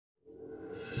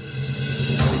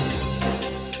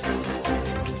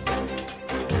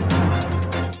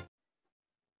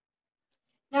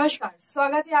नमस्कार,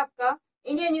 स्वागत है आपका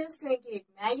इंडिया न्यूज 28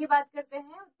 में। आइए बात करते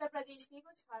हैं उत्तर प्रदेश की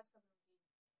कुछ खास खबरों की।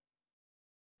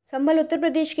 संभल उत्तर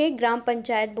प्रदेश के ग्राम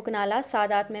पंचायत बुकनाला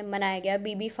सादात में मनाया गया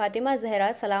बीबी फातिमा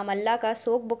जहरा सलाम अल्लाह का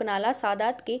सोग। बुकनाला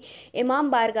सादात के इमाम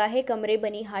बारगाहे कमरे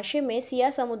बनी हाशिम में सिया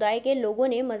समुदाय के लोगों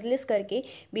ने मजलिस करके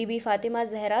बीबी फातिमा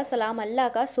जहरा सलाम अल्लाह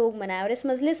का सोग मनाया और इस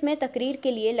मजलिस में तकरीर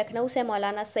के लिए लखनऊ से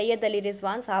मौलाना सैयद अली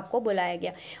रिजवान साहब को बुलाया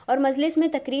गया और मजलिस में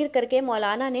तकरीर करके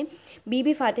मौलाना ने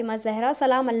बीबी फातिमा जहरा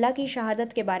सलाम अल्लाह की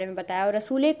शहादत के बारे में बताया और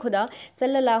रसूल खुदा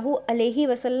सल्लल्लाहु अलैहि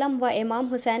वसल्लम व इमाम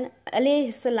हुसैन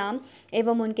अलैहिस्सलाम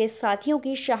एवं उनके साथियों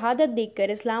की शहादत देखकर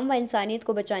इस्लाम व इंसानियत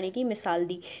को बचाने की मिसाल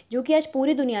दी, जो कि आज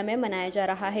पूरी दुनिया में मनाया जा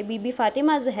रहा है। बीबी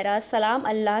फातिमा जहरा सलाम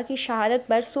अल्लाह की शहादत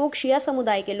पर सोग शिया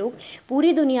समुदाय के लोग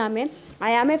पूरी दुनिया में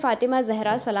आयाम फातिमा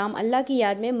जहरा सलाम अल्लाह की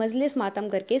याद में मजलिस मातम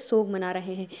करके सोग मना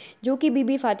रहे हैं, जो कि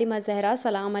बीबी फातिमा जहरा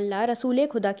सलाम अल्लाह रसूल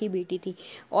खुदा की बेटी थी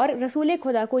और रसूल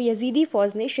खुदा को यजीदी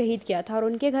फ़ौज ने शहीद किया था और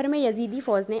उनके घर में यजीदी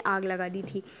फ़ौज ने आग लगा दी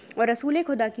थी और रसूल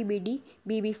खुदा की बेटी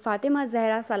बीबी फातिमा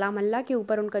जहरा सलाम अल्लाह के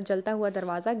ऊपर उनका जलता हुआ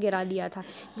दरवाज़ा गिरा दिया था,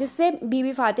 जिससे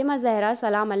बीबी फातिमा जहरा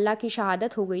सलाम अल्लाह की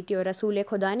शहादत हो गई थी और रसूल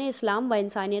खुदा ने इस्लाम व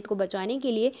इंसानियत को बचाने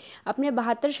के लिए अपने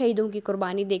 72 शहीदों की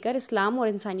कुर्बानी देकर इस्लाम और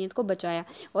इंसानियत को बचाया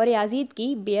और याजीद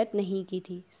की बेअत नहीं की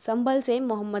थी। संभल से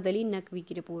मोहम्मद अली नकवी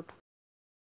की रिपोर्ट।